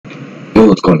Hey,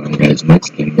 what's going on, guys?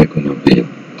 Next game back with another video.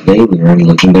 Today we are in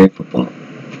legendary football.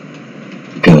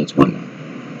 Because why not?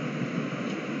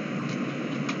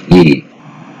 Yeah.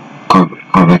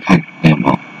 Quarterback had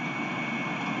ammo.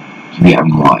 Yeah,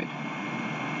 I'm wide.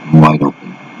 I'm wide open.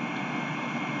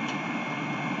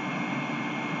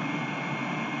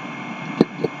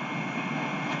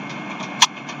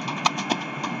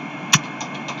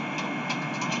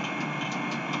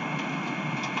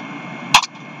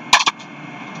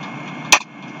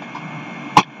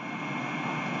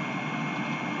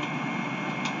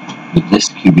 But this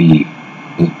QB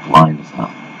is blind as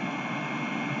hell.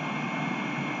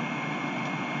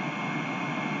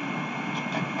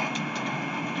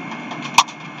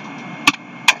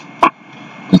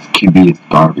 This QB is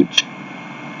garbage.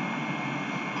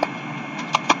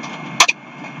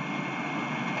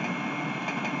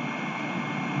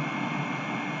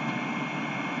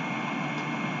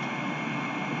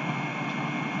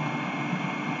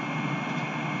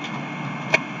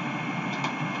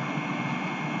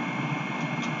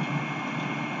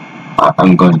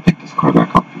 I'm going to pick this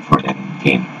quarterback up before the end of the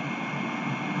game.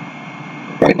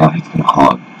 But right now he's going to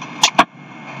hog.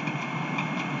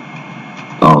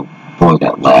 Oh boy,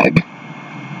 that lag.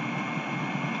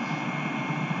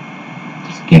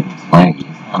 This game is laggy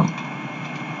as hell.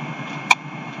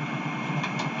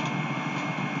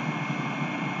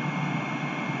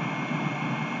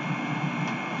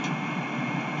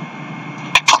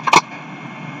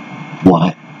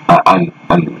 What?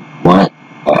 What?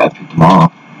 I picked him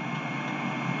off.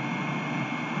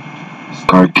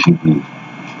 Scarred QB.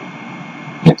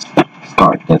 Yes,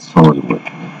 scarred. That's totally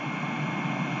working.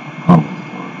 Oh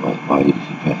my lord, why did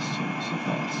he pass so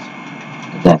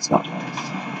fast? That's not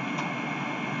nice.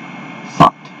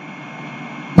 Soft.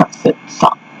 Not sit.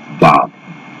 Soft. God.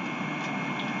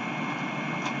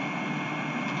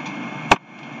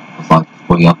 I was like,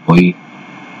 boy up, boy.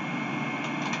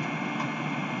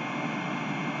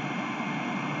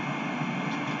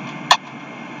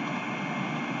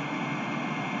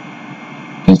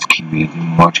 This QB is even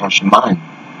more trash than mine.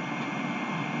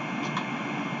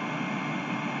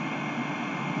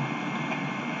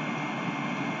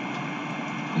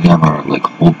 We have our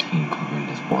whole team covering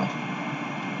this boy.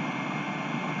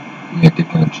 Yeah, they're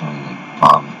gonna try and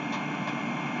bomb it.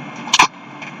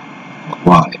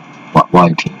 Why?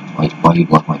 Why team? Why you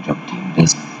block my jump team?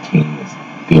 This team is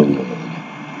good.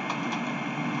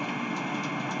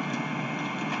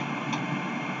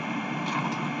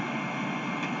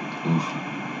 Oof.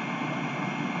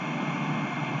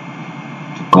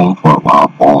 They're going for a lot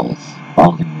of balls.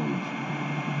 Balls and move.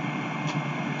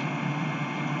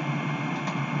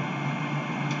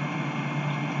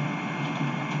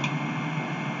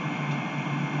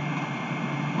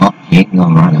 Well, he ain't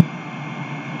gonna run it.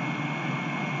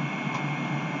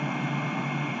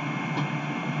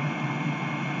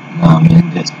 No, man,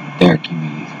 their QB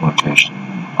is more trash than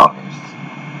ours.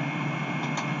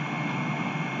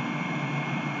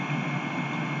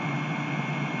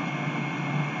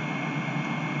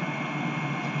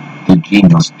 The G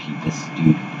must be this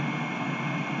dude.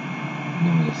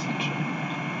 No, this is true.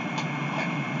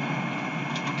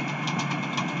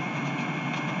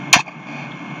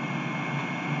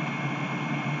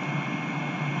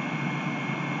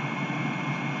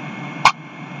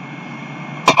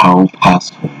 Towel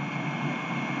past hole.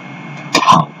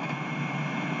 Towel.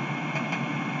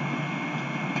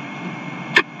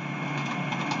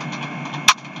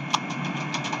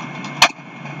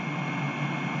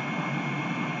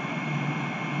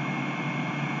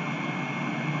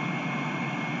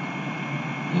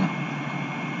 Yeah.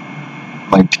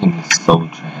 My team is so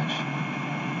trash.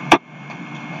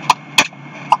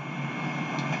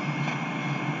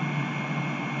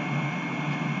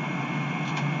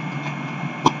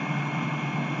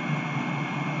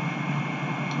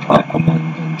 I'm not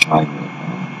even gonna try right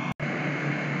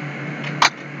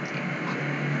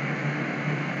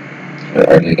now.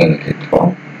 Are they gonna kick the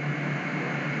ball?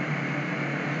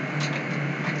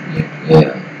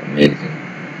 Yeah, amazing.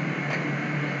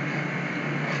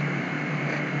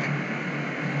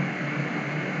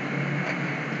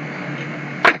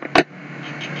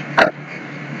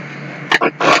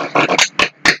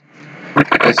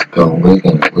 Let's go. We're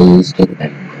gonna lose to the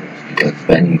Bengals because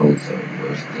Bengals are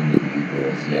worse than the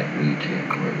Eagles, yet we can't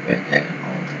quarterback at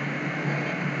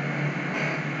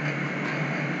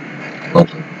all.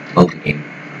 Love the game.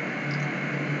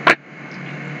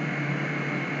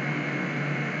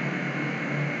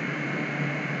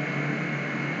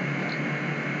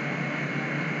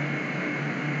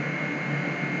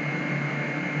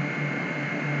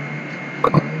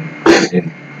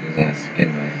 His ass, get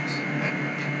my ass.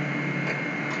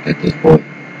 Get this boy.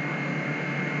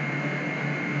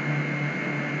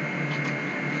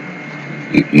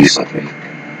 You suck me.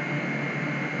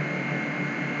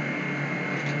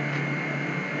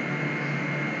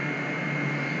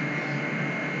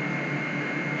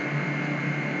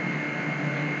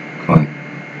 Come on.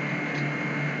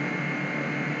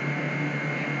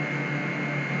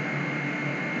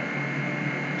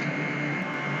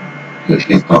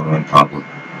 He's got one problem.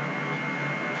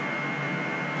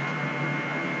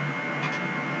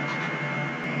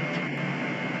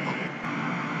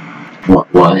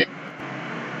 What?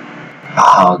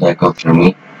 How'd that go through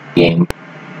me? Game.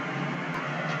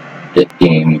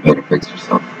 Game, you better fix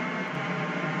yourself.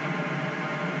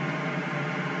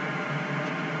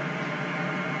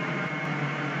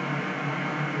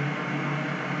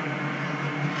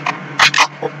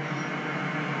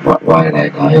 Why did I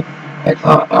dive? I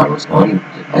thought I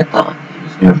thought he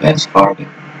was doing best farming.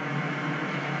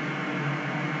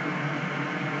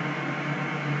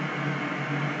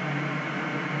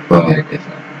 But I guess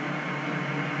not.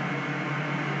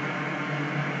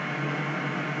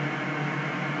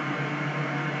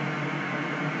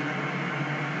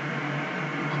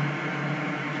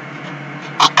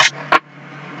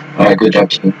 Alright, good job,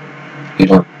 team. Good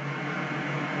job.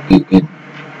 Good.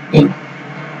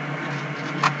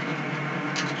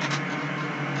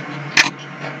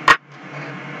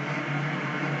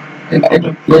 And I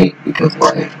jumped late because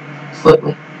lag. Slight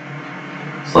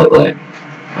lag.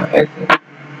 I think.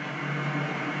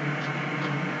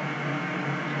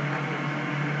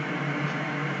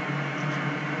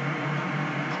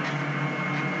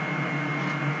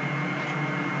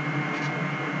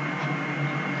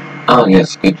 Oh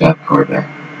yes, good job, quarterback.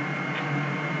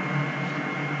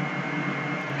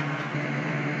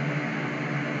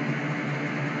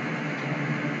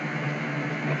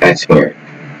 I swear.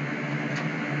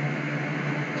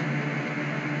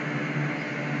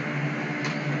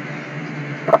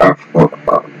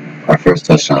 Our first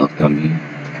touchdown is gonna be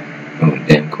from a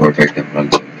damn quarterback that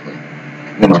runs every play.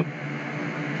 Come on.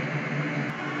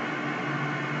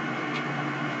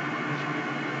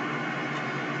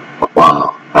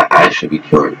 Wow, I should be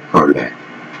quarterback.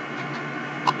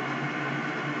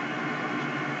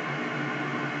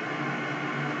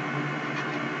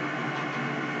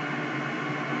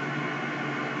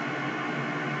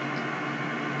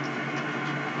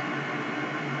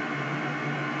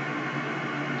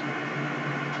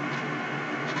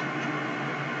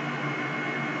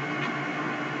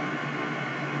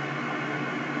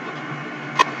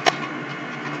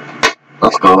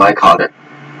 Let's go, I caught it.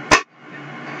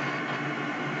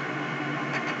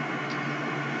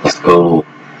 Let's go.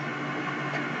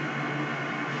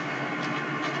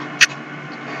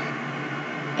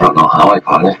 I don't know how I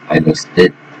caught it, I just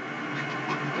did.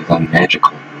 Because I'm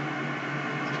magical.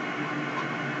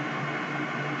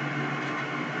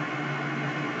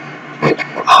 Wait,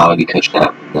 how did you catch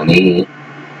that? Nani?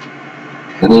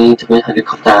 Tell me how you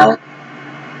caught that?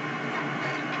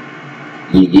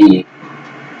 Yee.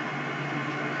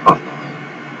 Oh no,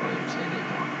 I didn't say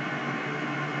anymore.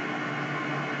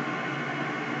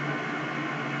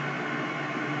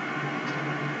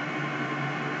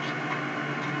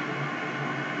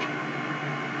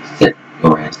 Sit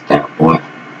your ass down, boy.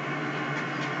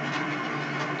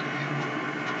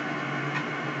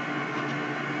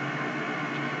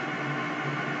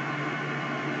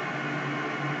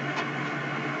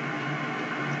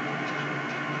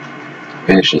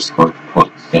 Finish the score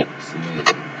points. That's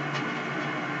amazing.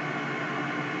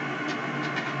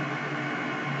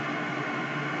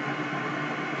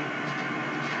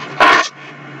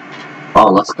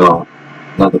 Oh, let's go.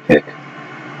 Another pick.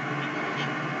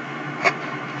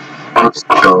 Let's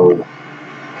go.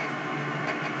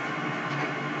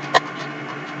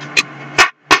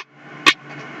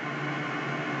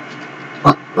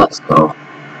 Let's go.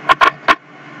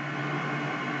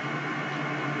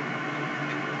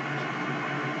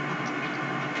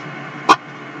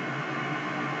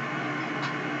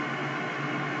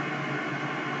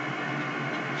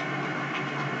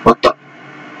 What the?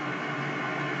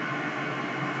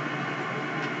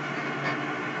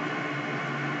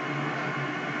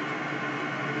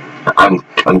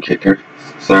 I'm kicker,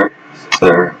 sir.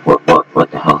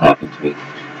 What the hell happened to me?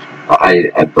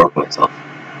 I broke myself.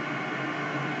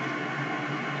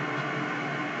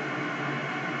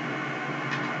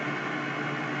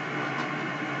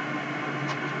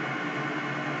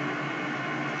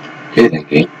 Okay, then,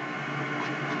 game.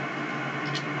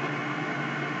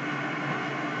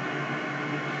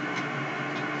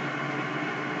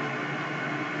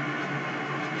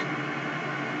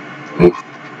 Oof.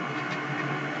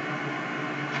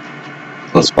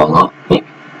 Let's ball up, maybe.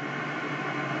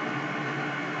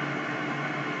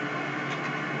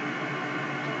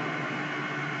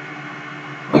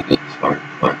 Okay, smart,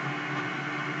 smart.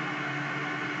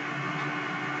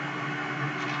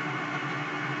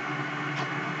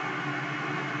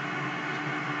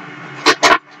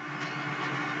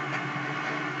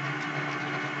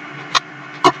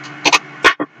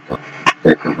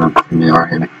 They're confirmed from the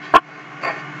Arham.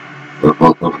 We're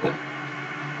both over there.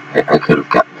 I could have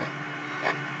gotten that.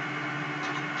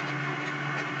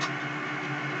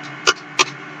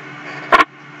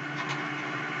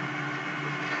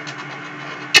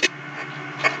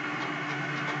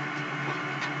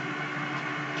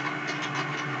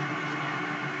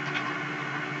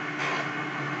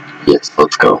 Yes,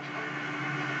 let's go.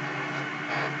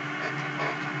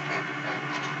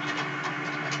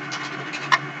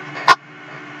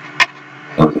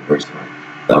 That was the first one.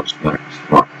 That was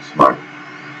smart.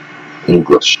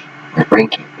 English. My brain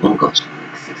can't English at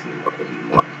like 6 in the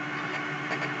morning.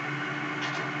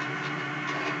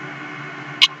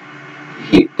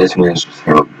 This man's just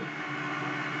heralded me.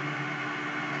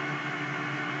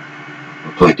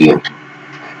 What do I do?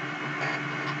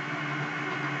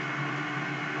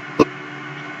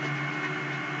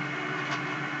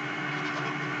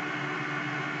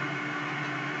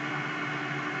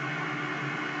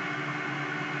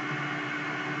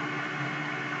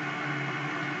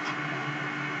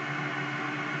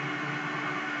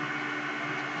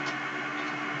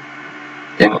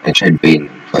 Damn it, I tried baiting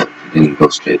him, but he didn't go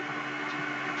straight.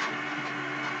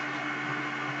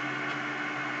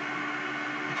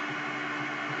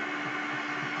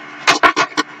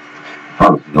 I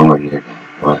was nowhere near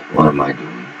that. What am I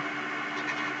doing?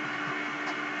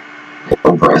 I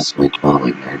overestimate 12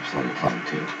 like 9% of the time,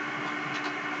 too.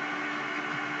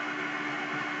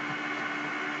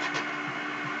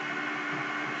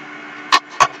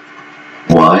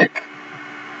 What?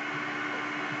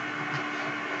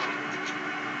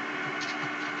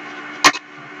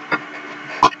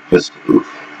 Just oof.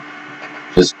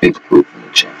 Just big oof in the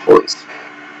chat, boys.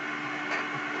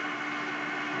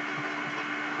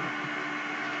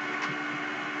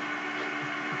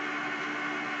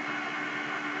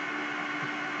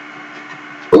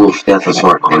 Oof, that's a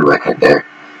smart quarterback right there.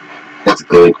 That's a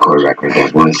good quarterback right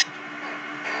there, boys.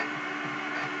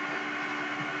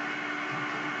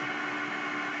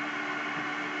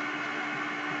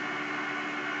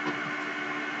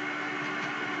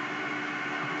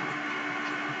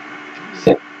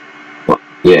 So, well,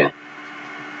 yeah,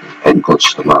 head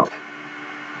coach them out.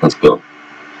 Let's go.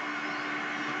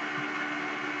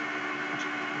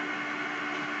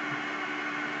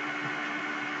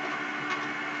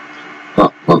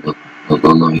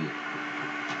 Oh, no.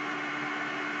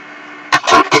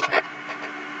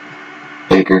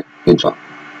 Baker, good job.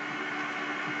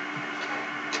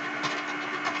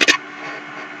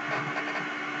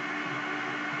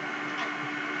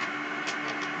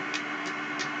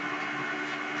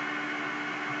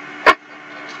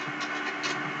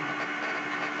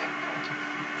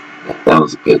 That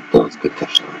was a good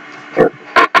touchdown. Or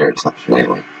interception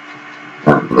anyway.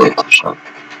 Not really a touchdown.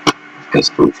 Good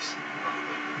spoofs.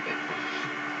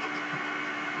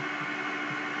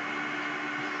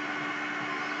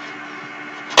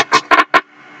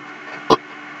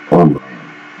 Oh man,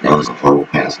 that was a horrible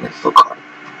pass and I still caught it.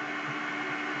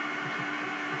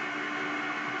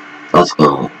 Let's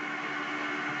go.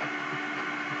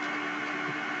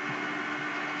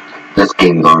 This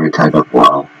game's already tied up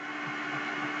well.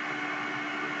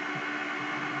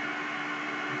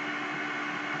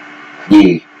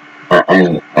 Yeah,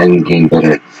 I'm getting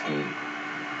better at this game.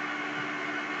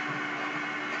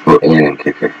 Oh, and I'm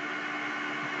kicker.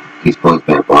 He's both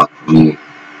better block for me.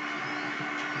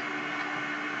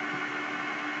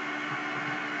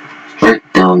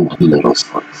 Straight down the middle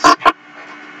slice.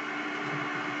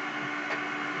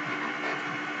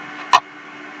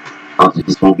 Obviously,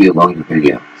 this won't be a longer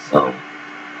video, so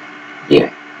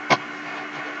yeah.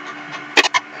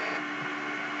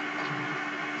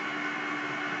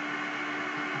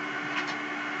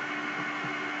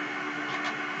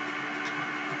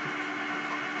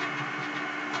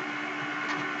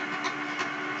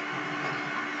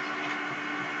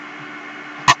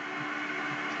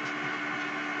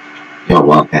 Yo,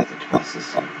 wild passage across this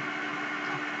side.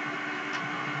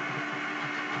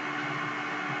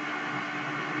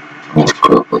 Oh,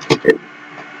 screw up, let's get it.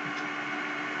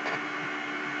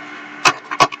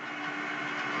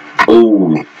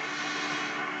 Oh!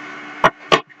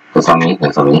 That's on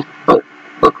me. But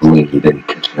luckily he didn't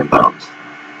catch it in bounds.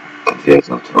 Because he has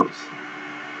no toes.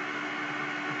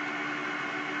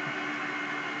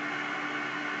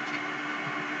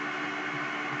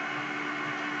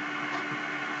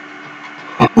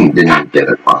 He didn't even get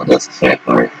it. Wow, that's a sad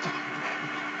part.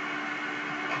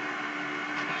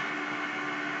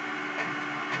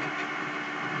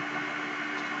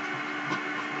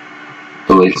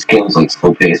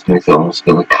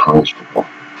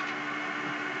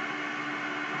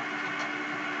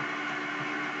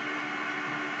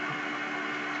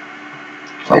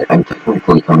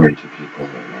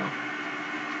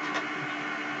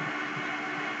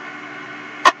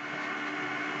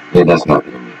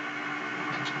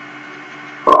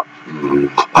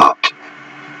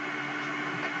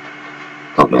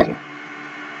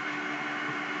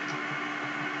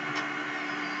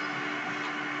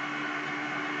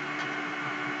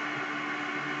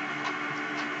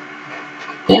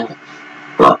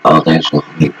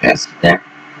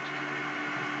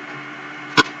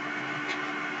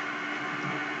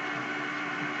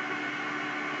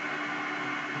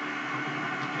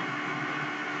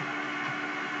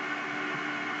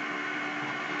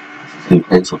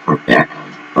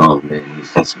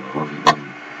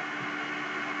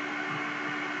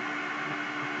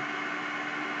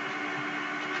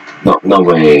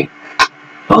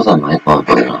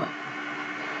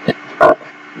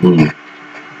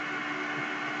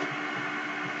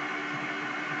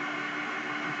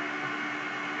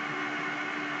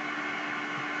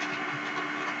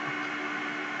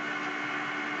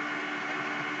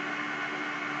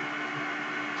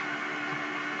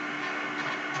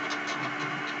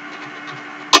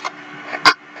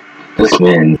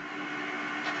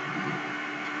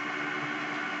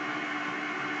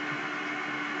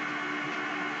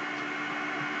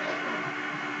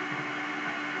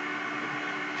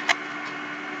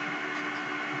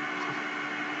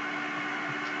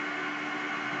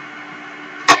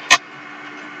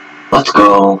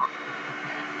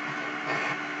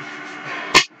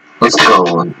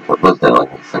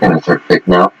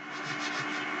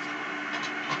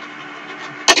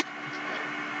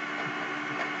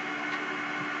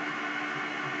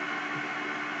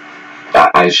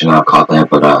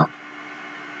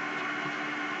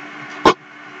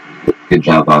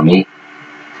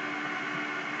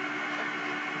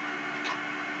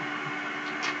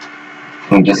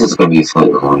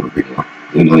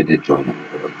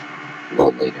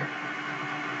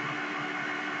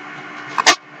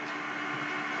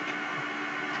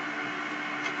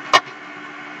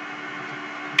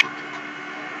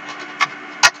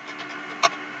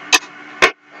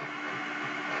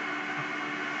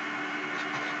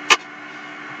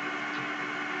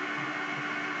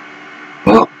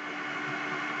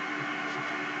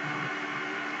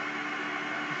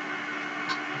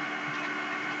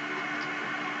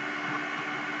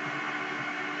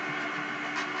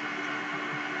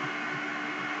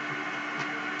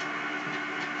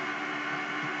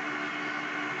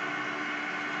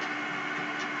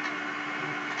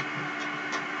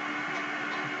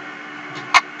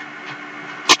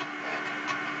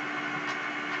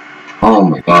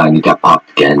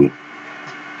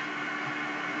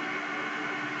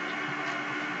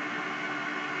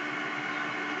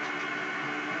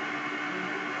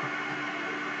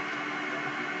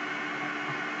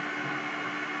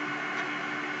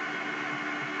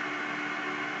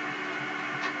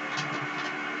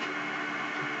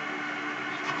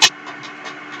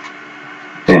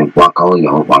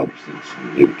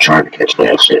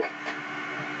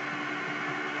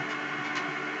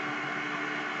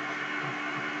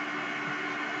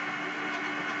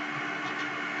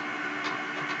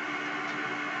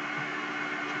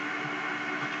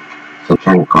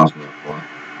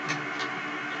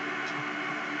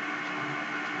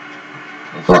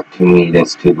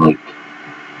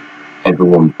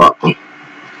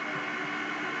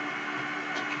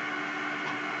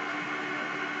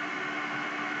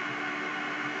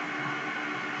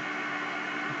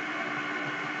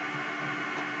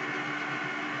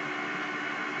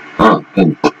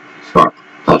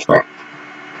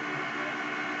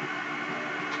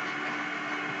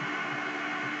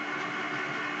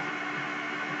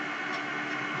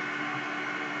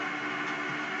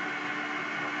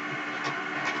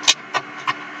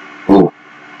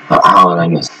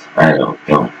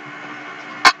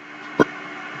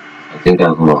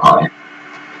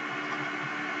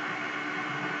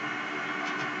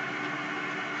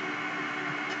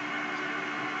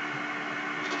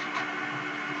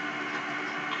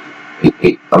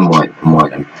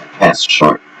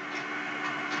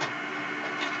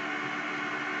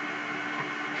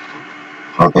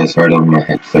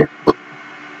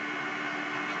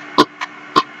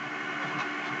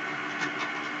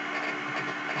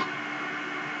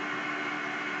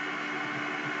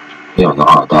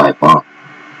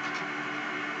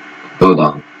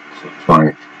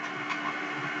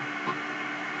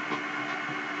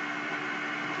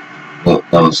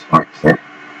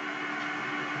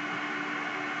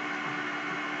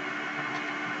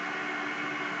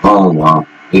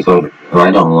 He's going. Am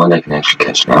I the only one that can actually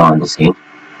catch now on this game?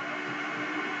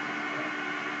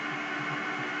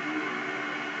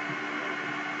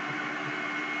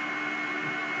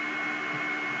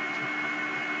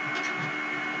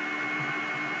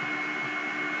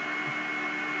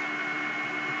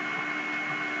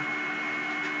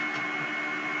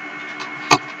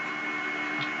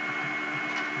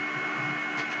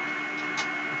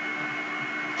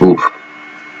 Oof.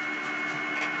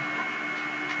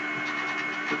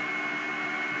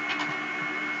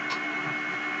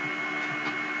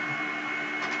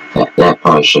 That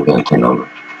probably should have been a turnover.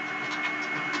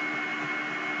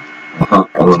 I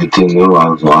only knew I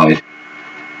was wide.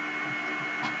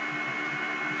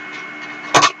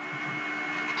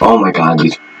 Oh my god,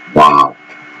 wow.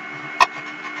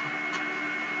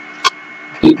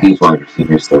 These wide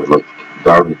receivers, they're like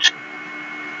garbage.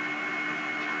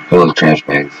 They're like trash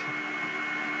bags.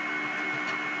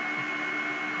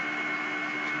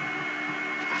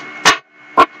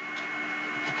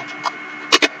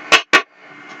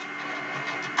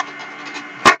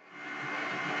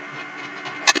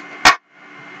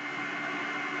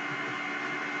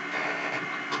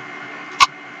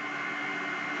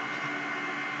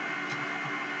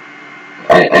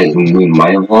 We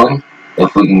might have won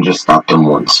if we can just stop them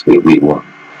once. We won.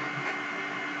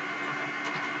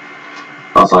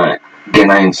 Also,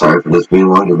 again, I am sorry for this being a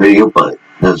longer video, but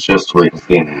that's just the way this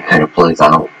game kind of plays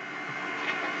out.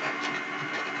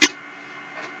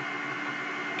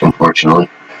 Unfortunately.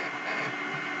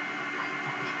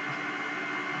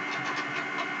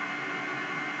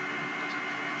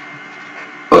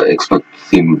 But expect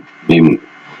me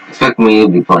to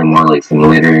be playing more like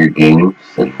simulator games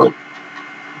than like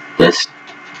this.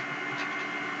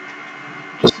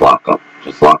 Just lock up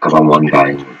on one guy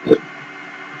and we're good.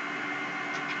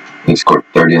 He scored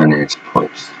 30 unanswered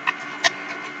points.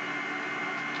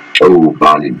 Oh,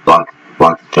 body blocked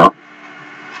the jump.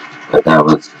 But that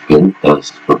was good. That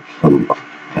was for some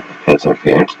pass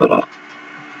interference, but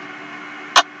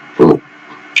ooh.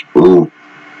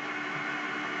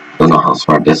 Don't know how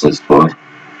smart this is, boy.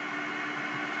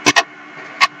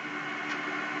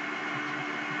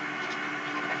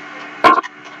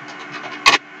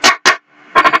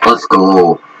 Let's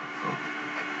go.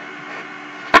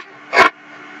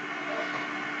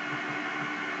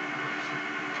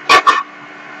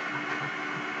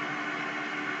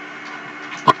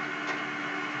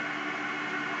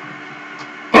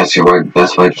 Yes, you're right.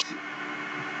 Best way.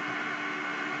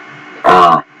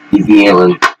 Easy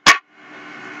Allen.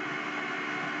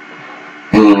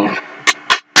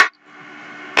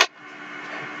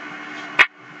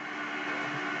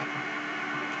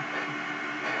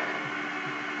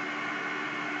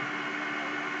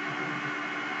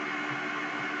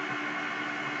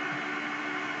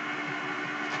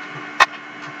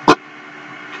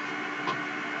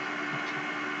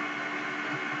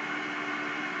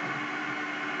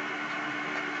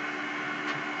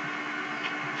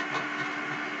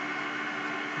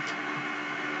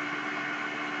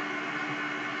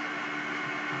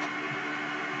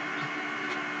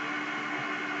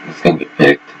 It's gonna get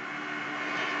picked.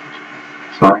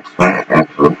 Smart,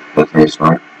 actually. That's very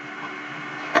smart.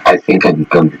 I think I'm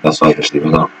gonna be best wide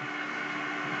receiver though.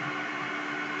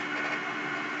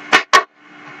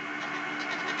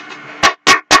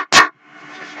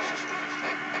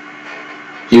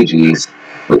 GG's.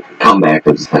 Comeback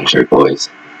of the century, boys.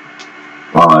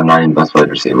 Wow, I'm not even best wide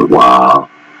receiver. Wow.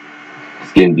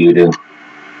 This game doo-doo.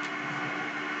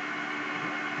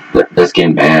 This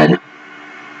game bad.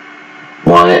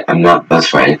 Why? I'm not best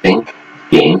for anything.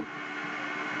 Game.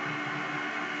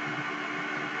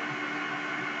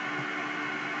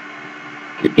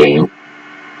 Good game.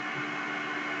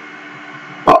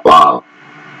 Wow.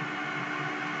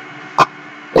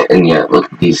 And yet,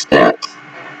 look at these stats.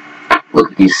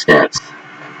 Look at these stats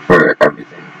for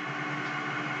everything.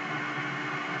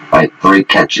 I had 3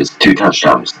 catches, 2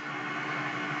 touchdowns.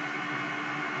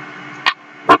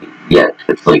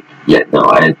 No,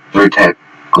 I had 3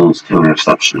 tackles, 2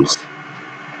 interceptions.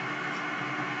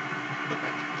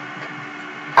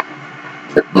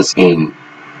 This game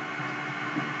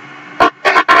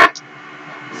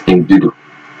doo-doo.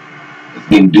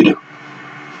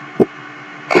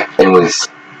 Anyways,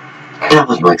 that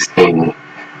was my game.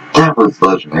 That was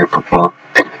legendary football.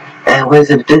 Anyways,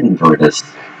 if you did enjoy this,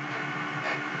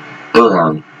 go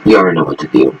down. You already know what to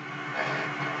do.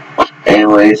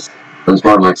 Anyways, this was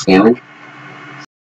Mark's Gaming.